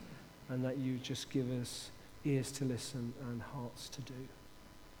and that you just give us ears to listen and hearts to do.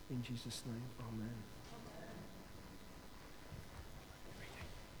 In Jesus' name, amen.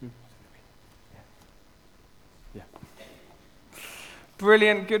 Yeah.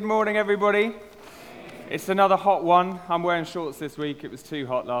 Brilliant. Good morning, everybody. It's another hot one. I'm wearing shorts this week. It was too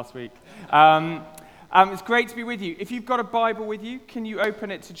hot last week. It's great to be with you. If you've got a Bible with you, can you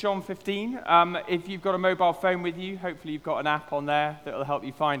open it to John 15? If you've got a mobile phone with you, hopefully you've got an app on there that will help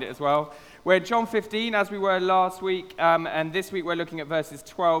you find it as well. We're at John 15, as we were last week, and this week we're looking at verses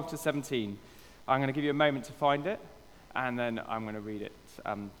 12 to 17. I'm going to give you a moment to find it, and then I'm going to read it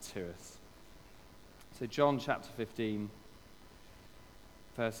to us. So John chapter 15,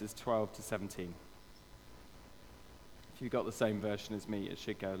 verses 12 to 17. If you've got the same version as me, it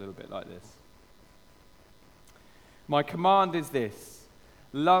should go a little bit like this. My command is this: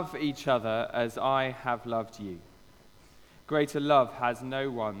 love each other as I have loved you. Greater love has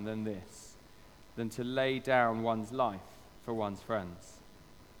no one than this, than to lay down one's life for one's friends.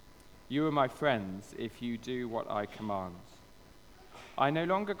 You are my friends if you do what I command. I no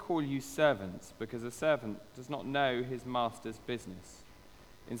longer call you servants, because a servant does not know his master's business.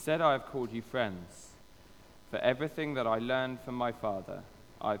 Instead, I have called you friends. For everything that I learned from my Father,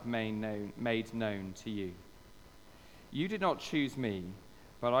 I've made known to you. You did not choose me,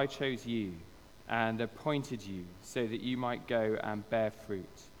 but I chose you and appointed you so that you might go and bear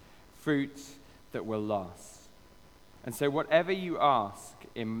fruit that will last. And so whatever you ask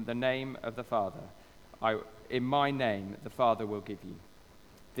in the name of the Father, in my name, the Father will give you.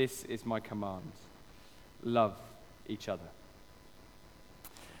 This is my command: love each other.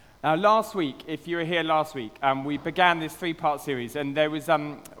 Now, last week, if you were here last week, we began this three-part series, and there was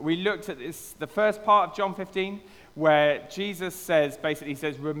we looked at this, the first part of John 15, where Jesus says,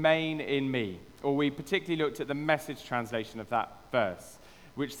 remain in me. Or we particularly looked at the Message translation of that verse,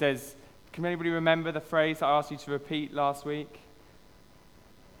 which says, can anybody remember the phrase I asked you to repeat last week?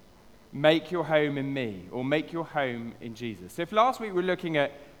 Make your home in me, or make your home in Jesus. So if last week we're looking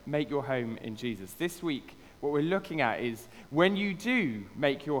at make your home in Jesus, this week what we're looking at is when you do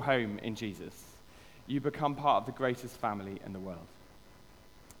make your home in Jesus, you become part of the greatest family in the world.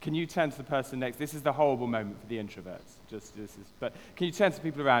 Can you turn to the person next? This is the horrible moment for the introverts. But can you turn to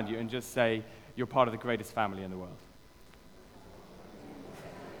people around you and just say, you're part of the greatest family in the world?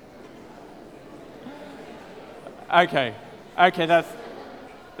 Okay,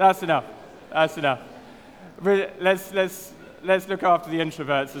 that's enough. That's enough. Let's look after the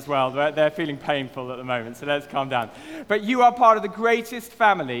introverts as well. They're feeling painful at the moment, so let's calm down. But you are part of the greatest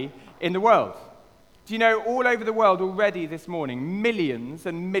family in the world. Do you know, all over the world already this morning, millions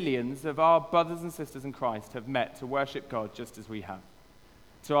and millions of our brothers and sisters in Christ have met to worship God just as we have,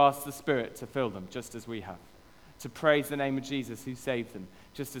 to ask the Spirit to fill them just as we have, to praise the name of Jesus who saved them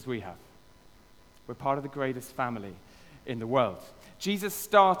just as we have. We're part of the greatest family in the world. Jesus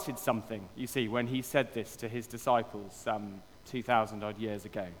started something, you see, when he said this to his disciples 2,000 odd years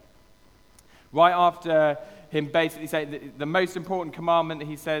ago. Right after him basically saying the most important commandment,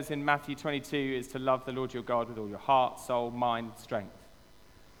 he says in Matthew 22, is to love the Lord your God with all your heart, soul, mind, strength.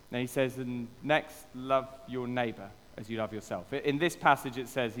 Then he says, and next, love your neighbor as you love yourself. In this passage he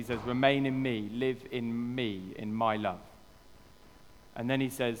says, remain in me, live in me, in my love. And then he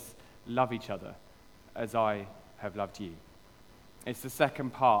says, love each other as I have loved you. It's the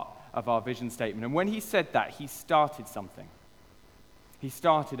second part of our vision statement. And when he said that, he started something. He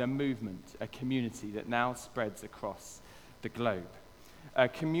started a movement, a community that now spreads across the globe. A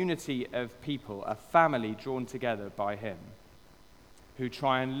community of people, a family drawn together by him, who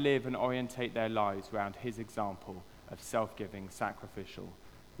try and live and orientate their lives around his example of self-giving, sacrificial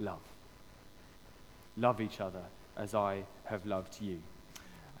love. Love each other as I have loved you.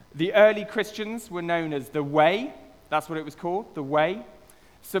 The early Christians were known as the Way. That's what it was called, the Way.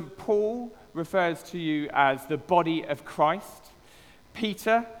 St. Paul refers to you as the body of Christ.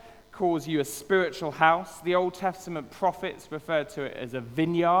 Peter calls you a spiritual house. The Old Testament prophets referred to it as a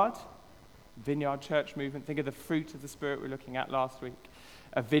vineyard church movement. Think of the fruit of the Spirit we were looking at last week.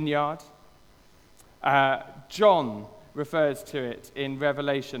 A vineyard. John refers to it in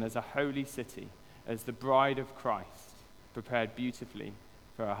Revelation as a holy city, as the bride of Christ, prepared beautifully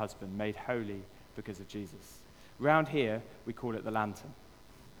for her husband, made holy because of Jesus. Round here, we call it the Lantern.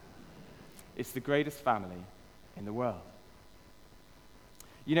 It's the greatest family in the world.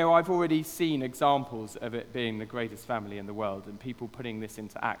 You know, I've already seen examples of it being the greatest family in the world and people putting this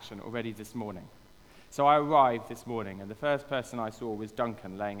into action already this morning. So I arrived this morning, and the first person I saw was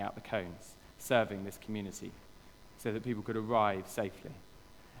Duncan laying out the cones, serving this community so that people could arrive safely.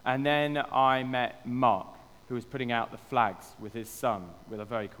 And then I met Mark, who was putting out the flags with his son with a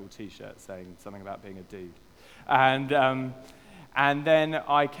very cool t-shirt saying something about being a dude. And then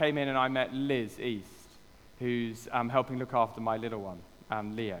I came in and I met Liz East, who's helping look after my little one,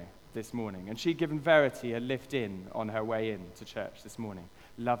 Leo, this morning. And she'd given Verity a lift in on her way in to church this morning,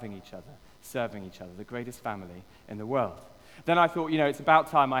 loving each other, serving each other, the greatest family in the world. Then I thought, it's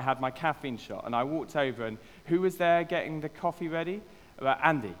about time I had my caffeine shot. And I walked over, and who was there getting the coffee ready?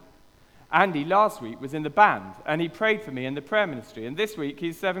 Andy. Andy last week was in the band, and he prayed for me in the prayer ministry. And this week,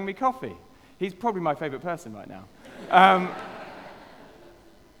 he's serving me coffee. He's probably my favorite person right now.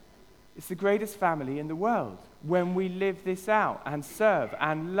 It's the greatest family in the world when we live this out and serve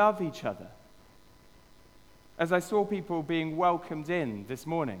and love each other. As I saw people being welcomed in this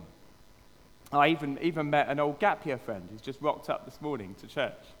morning, I even met an old gap year friend who's just rocked up this morning to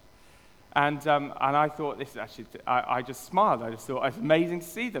church. And I thought, this is actually, I just smiled. I just thought, it's amazing to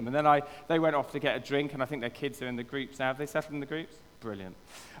see them. And then they went off to get a drink, and I think their kids are in the groups now. Have they settled in the groups? Brilliant.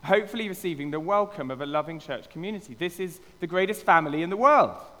 Hopefully receiving the welcome of a loving church community. This is the greatest family in the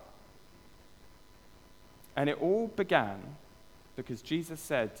world. And it all began because Jesus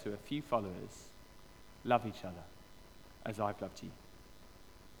said to a few followers, love each other as I've loved you.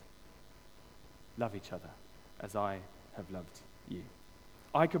 Love each other as I have loved you.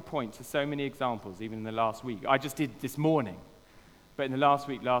 I could point to so many examples, even in the last week. I just did this morning. But in the last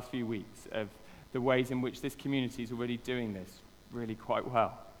few weeks, of the ways in which this community is already doing this really quite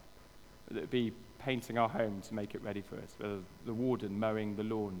well. Whether it be painting our home to make it ready for us, whether the warden mowing the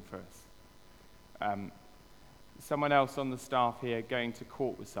lawn for us. Someone else on the staff here going to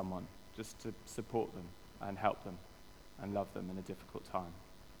court with someone just to support them and help them and love them in a difficult time.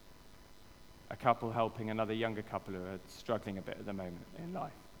 A couple helping another younger couple who are struggling a bit at the moment in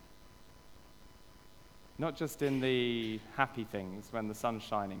life. Not just in the happy things when the sun's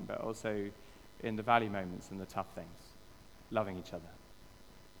shining, but also in the valley moments and the tough things. Loving each other.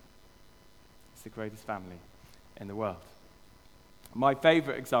 It's the greatest family in the world. My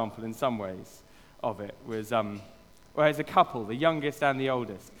favorite example in some ways of it was, as a couple, the youngest and the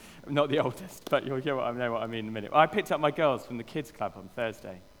oldest. Not the oldest, but you'll know what I mean in a minute. I picked up my girls from the kids club on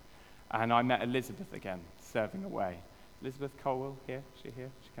Thursday, and I met Elizabeth again, serving away. Elizabeth Colwell here? Is she here?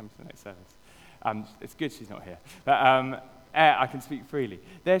 She comes to the next service. It's good she's not here. But I can speak freely.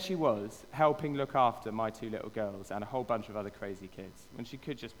 There she was, helping look after my two little girls and a whole bunch of other crazy kids, when she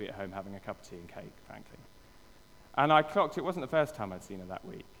could just be at home having a cup of tea and cake, frankly. And I clocked, it wasn't the first time I'd seen her that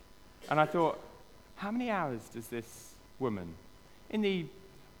week. And I thought, how many hours does this woman, in the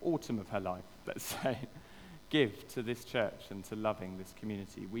autumn of her life, let's say, give to this church and to loving this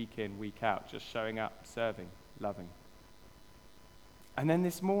community week in, week out, just showing up, serving, loving? And then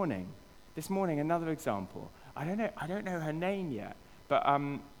this morning, another example. I don't know her name yet, but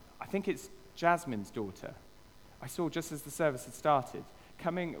I think it's Jasmine's daughter. I saw just as the service had started,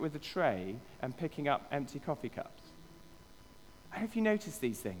 coming with a tray and picking up empty coffee cups. I don't know if you noticed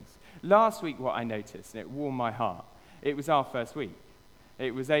these things. Last week what I noticed, and it warmed my heart, it was our first week.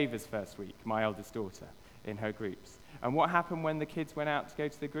 It was Ava's first week, my eldest daughter, in her groups. And what happened when the kids went out to go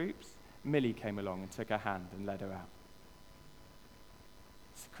to the groups? Millie came along and took her hand and led her out.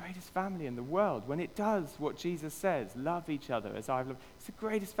 It's the greatest family in the world. When it does what Jesus says, love each other as I've loved, it's the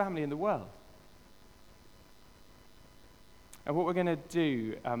greatest family in the world. And what we're going to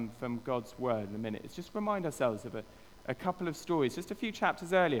do from God's word in a minute is just remind ourselves of a couple of stories, just a few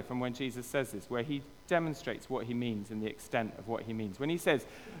chapters earlier from when Jesus says this, where he demonstrates what he means and the extent of what he means. When he says,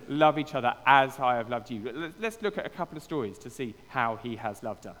 love each other as I have loved you, let's look at a couple of stories to see how he has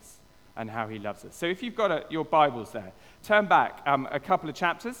loved us and how he loves us. So if you've got your Bibles there, turn back a couple of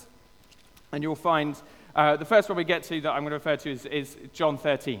chapters, and you'll find the first one we get to that I'm going to refer to is John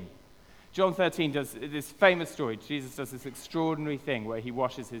 13. John 13 does this famous story. Jesus does this extraordinary thing where he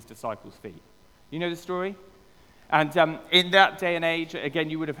washes his disciples' feet. You know the story? And in that day and age, again,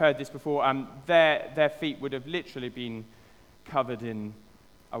 you would have heard this before, their feet would have literally been covered in,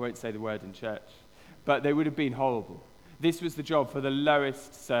 I won't say the word in church, but they would have been horrible. This was the job for the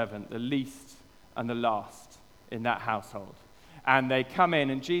lowest servant, the least and the last in that household. And they come in,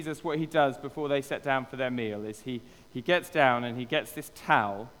 and Jesus, what he does before they sit down for their meal is he gets down and he gets this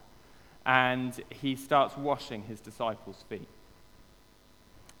towel and he starts washing his disciples' feet.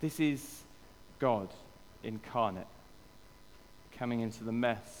 This is God incarnate, coming into the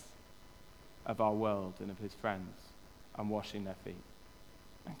mess of our world and of his friends and washing their feet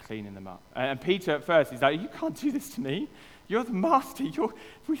and cleaning them up. And Peter at first, he's like, you can't do this to me. You're the master.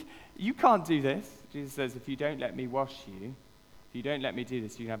 You can't do this. Jesus says, if you don't let me wash you, if you don't let me do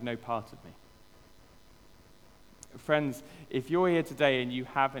this, you have no part of me. Friends, if you're here today and you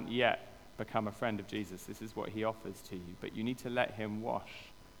haven't yet become a friend of Jesus, this is what he offers to you. But you need to let him wash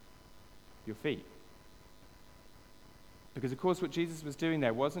your feet. Because, of course, what Jesus was doing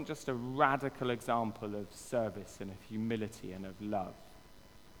there wasn't just a radical example of service and of humility and of love.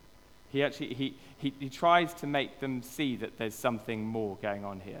 He actually, he tries to make them see that there's something more going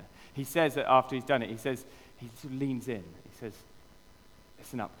on here. He says that after he's done it, he sort of leans in. He says,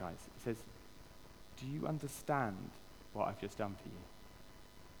 listen up, guys. He says, do you understand what I've just done for you?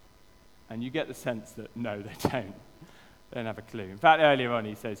 And you get the sense that, no, they don't. They don't have a clue. In fact, earlier on,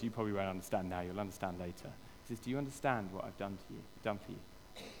 he says, you probably won't understand now. You'll understand later. He says, do you understand what I've done for you?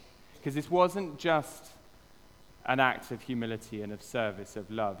 Because this wasn't just an act of humility and of service, of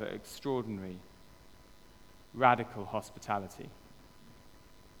love, extraordinary, radical hospitality.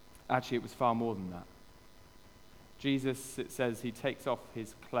 Actually, it was far more than that. Jesus, it says, he takes off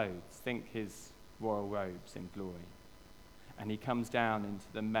his clothes, think his royal robes in glory, and he comes down into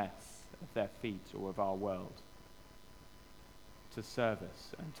the mess of their feet or of our world to serve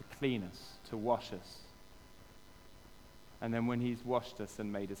us and to clean us, to wash us. And then when he's washed us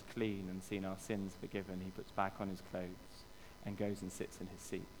and made us clean and seen our sins forgiven, he puts back on his clothes and goes and sits in his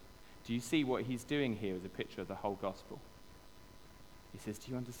seat. Do you see what he's doing here as a picture of the whole gospel? He says, do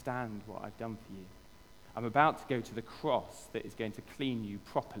you understand what I've done for you? I'm about to go to the cross that is going to clean you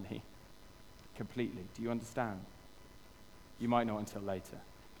properly, completely. Do you understand? You might not until later.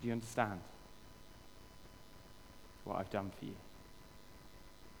 But do you understand what I've done for you?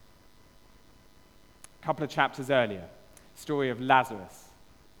 A couple of chapters earlier, story of Lazarus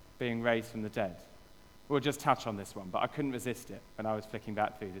being raised from the dead. We'll just touch on this one, but I couldn't resist it when I was flicking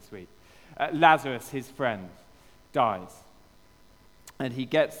back through this week. Lazarus, his friend, dies. And he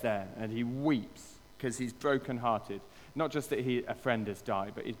gets there and he weeps because he's brokenhearted. Not just that a friend has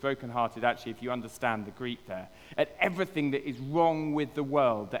died, but he's brokenhearted, actually, if you understand the Greek there, at everything that is wrong with the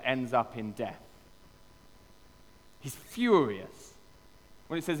world that ends up in death. He's furious.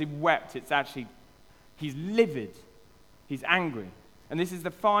 When it says he wept, it's actually, he's livid. He's angry. And this is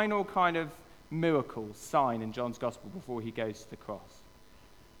the final kind of miracle sign in John's gospel before he goes to the cross.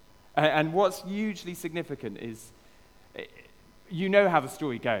 And what's hugely significant is, you know how the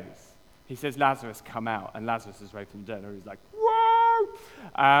story goes. He says, Lazarus, come out. And Lazarus is raised from the dead. And he's like,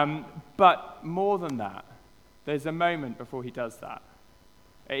 whoa! But more than that, there's a moment before he does that.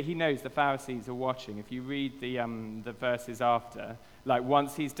 He knows the Pharisees are watching. If you read the verses after, like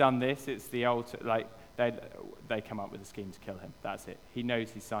once he's done this, it's the altar, like they come up with a scheme to kill him. That's it. He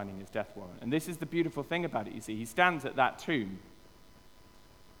knows he's signing his death warrant. And this is the beautiful thing about it, you see. He stands at that tomb.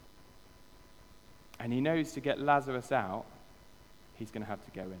 And he knows to get Lazarus out, he's going to have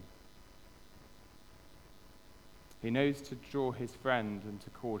to go in. He knows to draw his friend and to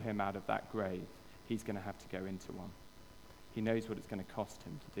call him out of that grave, he's going to have to go into one. He knows what it's going to cost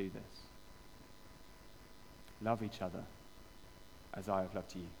him to do this. Love each other as I have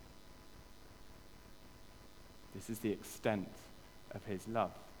loved you. This is the extent of his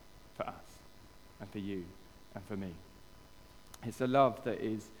love for us and for you and for me. It's a love that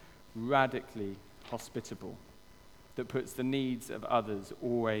is radically hospitable, that puts the needs of others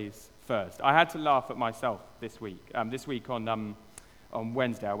always first. I had to laugh at myself this week. This week on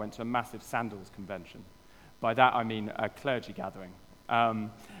Wednesday, I went to a massive sandals convention. By that, I mean a clergy gathering.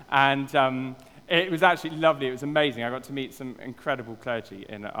 It was actually lovely. It was amazing. I got to meet some incredible clergy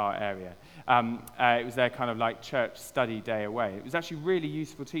in our area. It was their kind of like church study day away. It was actually really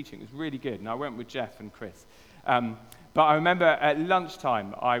useful teaching. It was really good. And I went with Jeff and Chris. But I remember at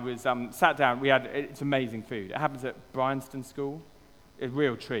lunchtime, I was sat down. It's amazing food. It happens at Bryanston School. A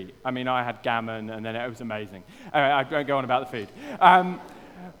real treat. I mean, I had gammon, and then it was amazing. I won't go on about the food.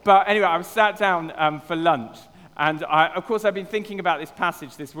 But anyway, I was sat down for lunch. And of course, I've been thinking about this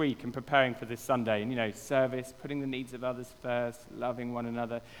passage this week and preparing for this Sunday. And, service, putting the needs of others first, loving one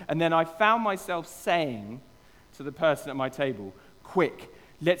another. And then I found myself saying to the person at my table, quick,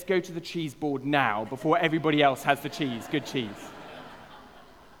 let's go to the cheese board now before everybody else has the cheese, good cheese.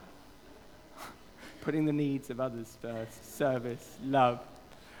 Putting the needs of others first, service, love.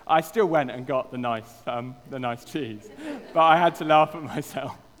 I still went and got the nice cheese, but I had to laugh at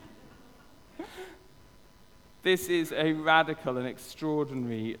myself. This is a radical and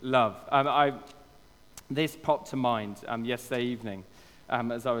extraordinary love. This popped to mind yesterday evening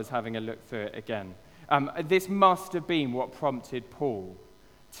as I was having a look through it again. This must have been what prompted Paul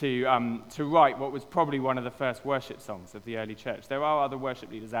to write what was probably one of the first worship songs of the early church. There are other worship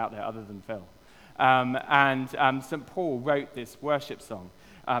leaders out there other than Phil. St. Paul wrote this worship song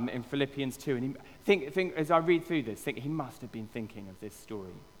in Philippians 2. And think as I read through this, he must have been thinking of this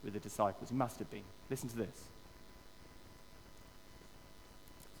story with the disciples. He must have been. Listen to this.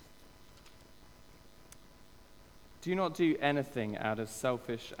 Do not do anything out of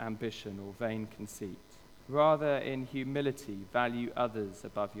selfish ambition or vain conceit. Rather, in humility, value others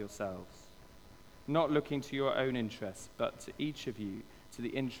above yourselves, not looking to your own interests, but to each of you, to the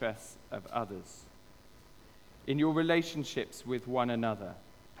interests of others. In your relationships with one another,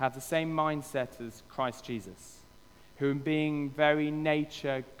 have the same mindset as Christ Jesus, who in being very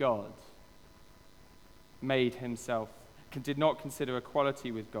nature God, did not consider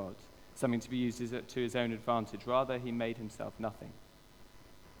equality with God something to be used to his own advantage. Rather, he made himself nothing,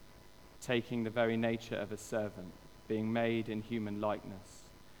 taking the very nature of a servant, being made in human likeness,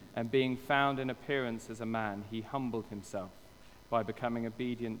 and being found in appearance as a man, he humbled himself by becoming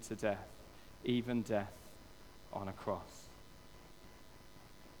obedient to death, even death on a cross.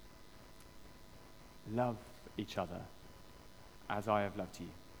 Love each other as I have loved you.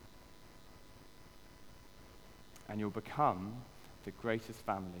 And you'll become the greatest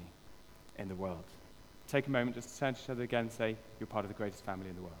family in the world. Take a moment just to turn to each other again and say, you're part of the greatest family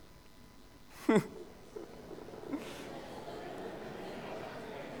in the world.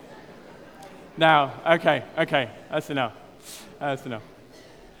 Now, okay, that's enough.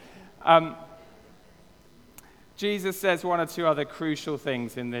 Jesus says one or two other crucial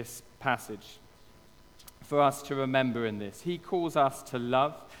things in this passage for us to remember in this. He calls us to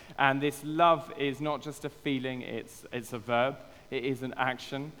love, and this love is not just a feeling, it's a verb, it is an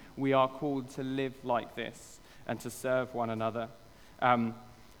action. We are called to live like this and to serve one another.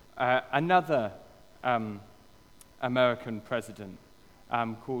 Another American president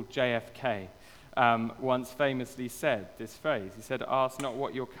called JFK once famously said this phrase. He said, "Ask not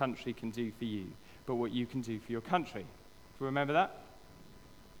what your country can do for you, but what you can do for your country." Do you remember that?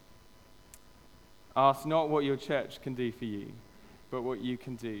 Ask not what your church can do for you, but what you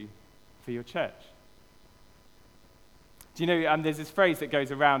can do for your church. Do you know, there's this phrase that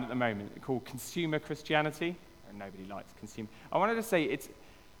goes around at the moment called consumer Christianity, and nobody likes consumer. I wanted to say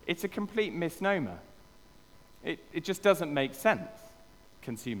it's a complete misnomer. It just doesn't make sense,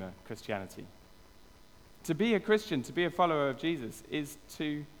 consumer Christianity. To be a Christian, to be a follower of Jesus, is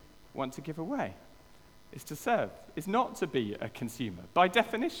to want to give away, is to serve, is not to be a consumer, by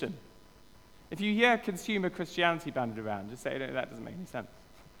definition. If you hear consumer Christianity banded around, just say, that doesn't make any sense.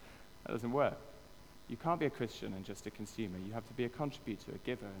 That doesn't work. You can't be a Christian and just a consumer. You have to be a contributor, a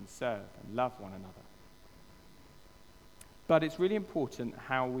giver, and serve and love one another. But it's really important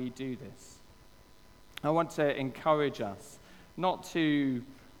how we do this. I want to encourage us not to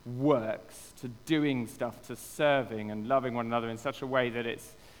works, to doing stuff, to serving and loving one another in such a way that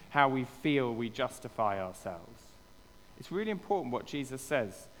it's how we feel we justify ourselves. It's really important what Jesus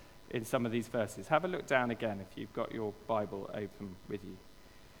says in some of these verses. Have a look down again if you've got your Bible open with you.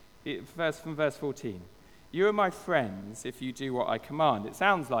 From verse 14. You are my friends if you do what I command. It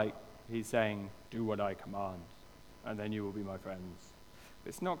sounds like he's saying, do what I command, and then you will be my friends. But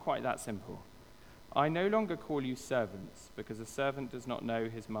it's not quite that simple. I no longer call you servants, because a servant does not know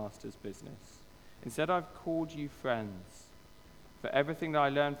his master's business. Instead, I've called you friends. For everything that I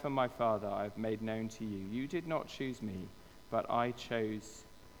learned from my Father, I have made known to you. You did not choose me, but I chose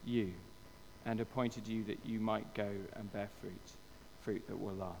you, and appointed you that you might go and bear fruit that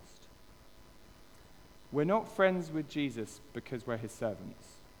will last. We're not friends with Jesus because we're his servants.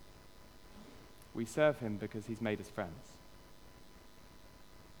 We serve him because he's made us friends.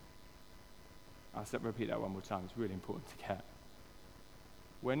 I'll repeat that one more time. It's really important to get.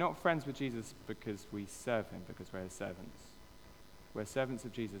 We're not friends with Jesus because we serve him, because we're his servants. We're servants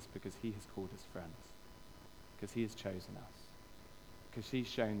of Jesus because he has called us friends, because he has chosen us, because he's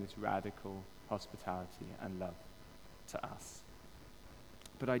shown this radical hospitality and love to us.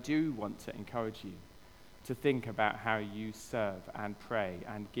 But I do want to encourage you to think about how you serve and pray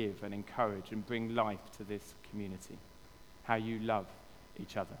and give and encourage and bring life to this community, how you love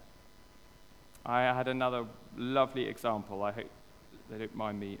each other. I had another lovely example. I hope they don't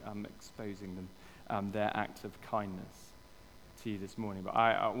mind me exposing them, their act of kindness to you this morning.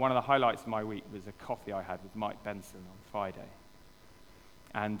 But one of the highlights of my week was a coffee I had with Mike Benson on Friday.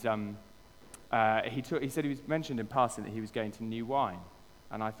 And he said he was mentioned in passing that he was going to New Wine.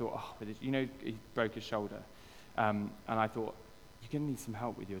 And I thought, he broke his shoulder. And I thought, you're going to need some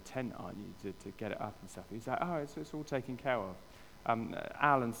help with your tent, aren't you, to get it up and stuff. He's like, it's all taken care of.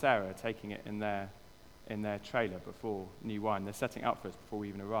 Al and Sarah are taking it in their trailer before New Wine. They're setting up for us before we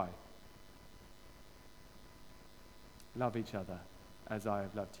even arrive. Love each other as I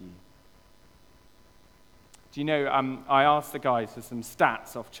have loved you. Do you know, I asked the guys for some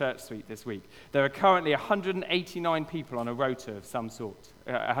stats off Church Street this week. There are currently 189 people on a rota of some sort,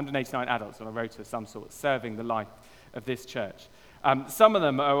 189 adults on a rota of some sort, serving the life of this church. Some of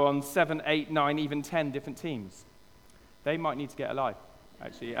them are on 7, 8, 9, even 10 different teams. They might need to get a life,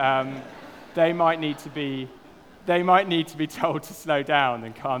 actually. They might need to be told to slow down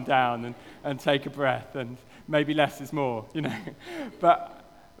and calm down and take a breath, and maybe less is more, But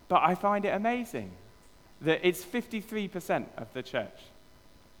I find it amazing that it's 53% of the church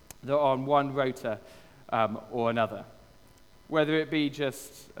that are on one rota or another. Whether it be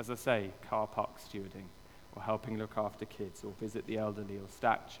just, as I say, car park stewarding, or helping look after kids, or visit the elderly, or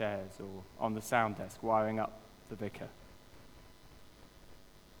stack chairs, or on the sound desk wiring up the vicar.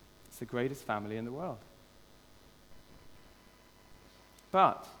 It's the greatest family in the world.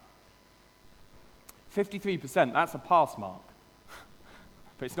 But 53%, that's a pass mark.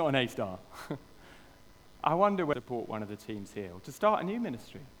 But it's not an A star. I wonder whether to support one of the teams here, or to start a new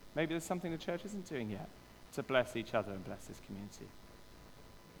ministry. Maybe there's something the church isn't doing yet to bless each other and bless this community.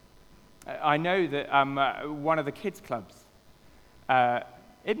 I know that one of the kids' clubs,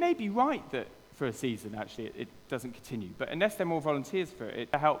 it may be right that for a season, actually, it doesn't continue. But unless there are more volunteers for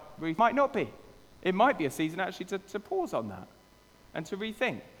it to help, it might not be. It might be a season, actually, to pause on that and to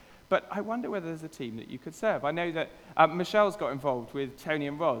rethink. But I wonder whether there's a team that you could serve. I know that Michelle's got involved with Tony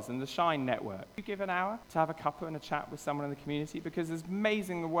and Roz and the Shine Network. You give an hour to have a cuppa and a chat with someone in the community, because it's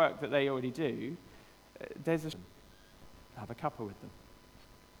amazing the work that they already do. Have a cuppa with them.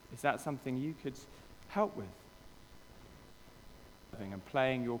 Is that something you could help with? And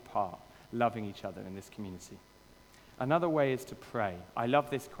playing your part, loving each other in this community. Another way is to pray. I love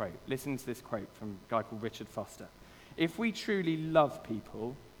this quote. Listen to this quote from a guy called Richard Foster. If we truly love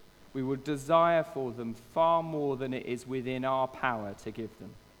people, we will desire for them far more than it is within our power to give them.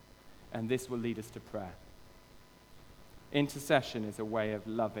 And this will lead us to prayer. Intercession is a way of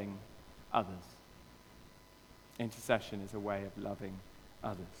loving others. Intercession is a way of loving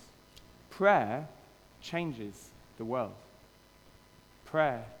others. Prayer changes the world.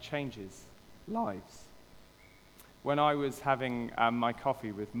 Prayer changes lives. When I was having my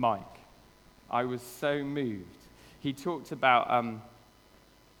coffee with Mike, I was so moved. He talked about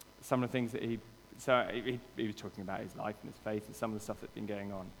some of the things that he was talking about his life and his faith and some of the stuff that's been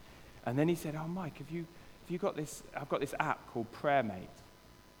going on. And then he said, "Oh, Mike, have you got this? I've got this app called PrayerMate.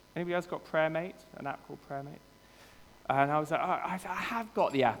 Anybody else got PrayerMate? An app called PrayerMate?" And I was like, I have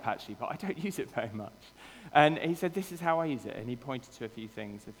got the app actually, but I don't use it very much. And he said, "This is how I use it." And he pointed to a few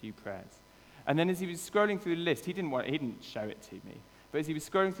things, a few prayers. And then as he was scrolling through the list, he didn't show it to me, but as he was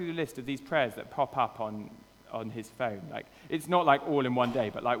scrolling through the list of these prayers that pop up on his phone, like it's not like all in one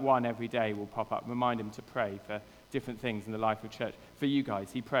day, but like one every day will pop up, remind him to pray for different things in the life of church. For you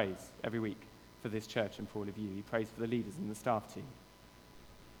guys, he prays every week for this church and for all of you. He prays for the leaders and the staff team.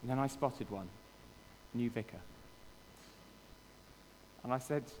 And then I spotted one, new vicar. And I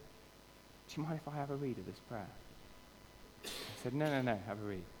said, "Do you mind if I have a read of this prayer?" He said, No, have a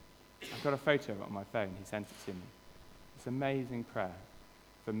read. I've got a photo of it on my phone. He sent it to me. It's an amazing prayer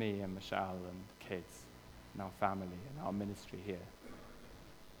for me and Michelle and the kids and our family and our ministry here.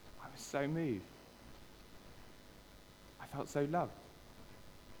 I was so moved. I felt so loved.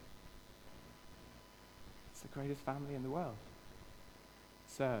 It's the greatest family in the world.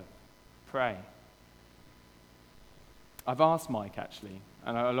 Serve, pray. I've asked Mike, actually,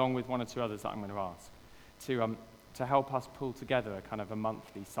 and along with one or two others that I'm going to ask, to help us pull together a kind of a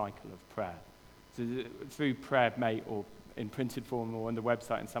monthly cycle of prayer. So through PrayerMate or in printed form or on the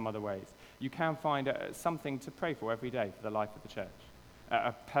website in some other ways, you can find something to pray for every day for the life of the church.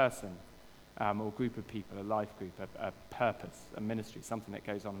 A person or group of people, a life group, a purpose, a ministry, something that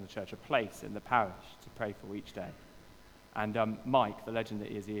goes on in the church, a place in the parish to pray for each day. And Mike, the legend that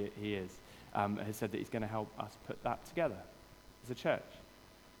he is, has said that he's going to help us put that together as a church,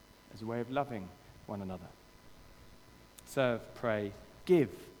 as a way of loving one another. Serve, pray, give.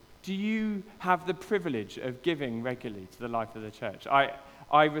 Do you have the privilege of giving regularly to the life of the church?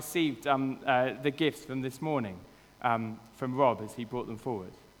 I received the gifts from this morning from Rob as he brought them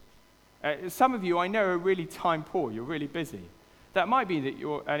forward. Some of you I know are really time poor. You're really busy. That might be that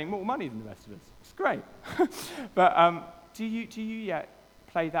you're earning more money than the rest of us. It's great. But do you yet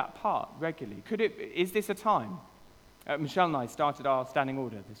play that part regularly? Is this a time? Michelle and I started our standing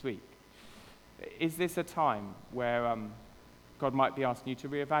order this week. Is this a time where God might be asking you to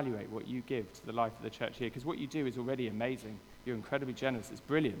reevaluate what you give to the life of the church here? Because what you do is already amazing. You're incredibly generous. It's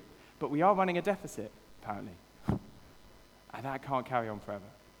brilliant. But we are running a deficit, apparently. And that can't carry on forever.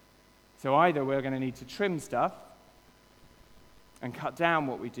 So either we're going to need to trim stuff and cut down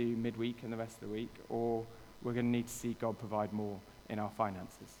what we do midweek and the rest of the week, or we're going to need to see God provide more in our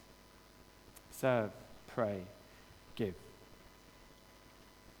finances. Serve, pray, give.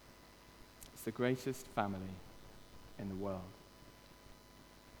 It's the greatest family in the world.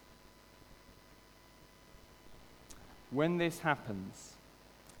 When this happens,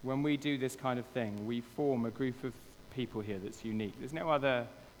 when we do this kind of thing, we form a group of people here that's unique. There's no other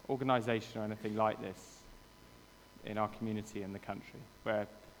organization or anything like this in our community in the country, where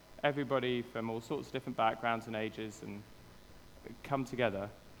everybody from all sorts of different backgrounds and ages and come together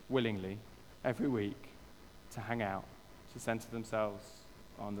willingly every week to hang out, to center themselves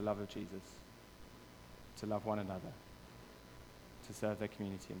on the love of Jesus, to love one another, to serve their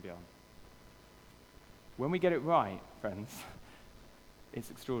community and beyond. When we get it right, friends,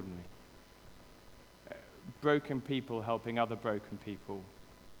 it's extraordinary. Broken people helping other broken people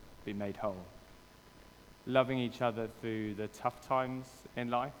be made whole. Loving each other through the tough times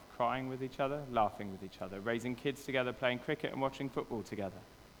in life, crying with each other, laughing with each other, raising kids together, playing cricket and watching football together,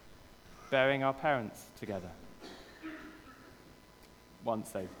 burying our parents together. Once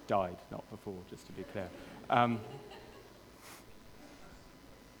they've died, not before, just to be clear.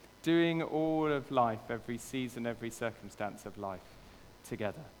 Doing all of life, every season, every circumstance of life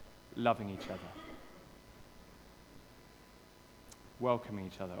together, loving each other, welcoming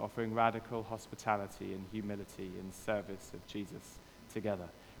each other, offering radical hospitality and humility in service of Jesus together.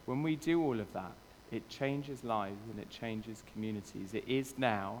 When we do all of that, it changes lives and it changes communities. It is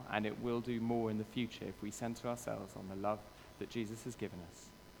now, and it will do more in the future if we center ourselves on the love that Jesus has given us,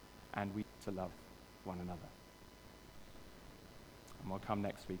 and we to love one another. And we'll come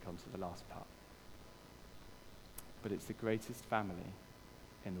next week on to the last part. But it's the greatest family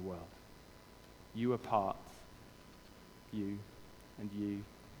in the world. You are part, you, and you,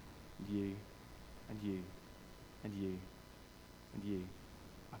 and you, and you, and you, and you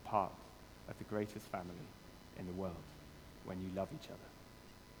are part of the greatest family in the world when you love each other.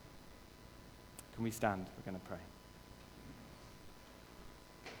 Can we stand? We're going to pray.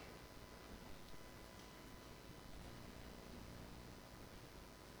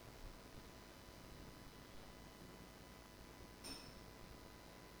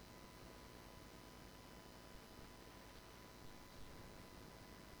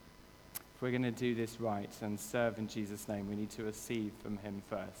 If we're going to do this right and serve in Jesus' name, we need to receive from him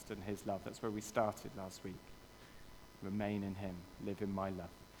first and his love. That's where we started last week. Remain in him, live in my love.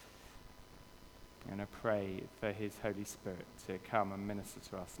 And I pray for his Holy Spirit to come and minister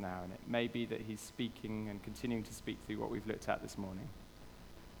to us now. And it may be that he's speaking and continuing to speak through what we've looked at this morning.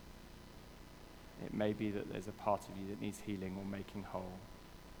 It may be that there's a part of you that needs healing or making whole.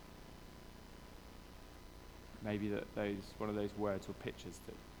 Maybe that one of those words or pictures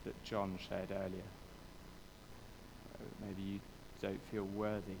that John shared earlier. Maybe you don't feel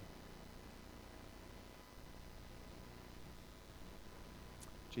worthy.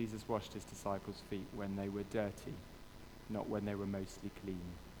 Jesus washed his disciples' feet when they were dirty, not when they were mostly clean.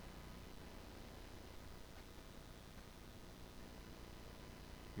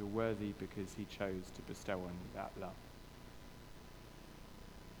 You're worthy because he chose to bestow on you that love.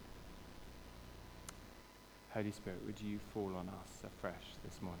 Holy Spirit, would you fall on us afresh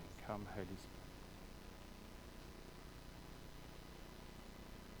this morning? Come, Holy Spirit.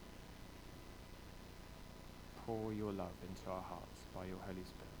 Pour your love into our hearts by your Holy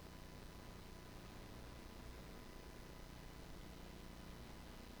Spirit.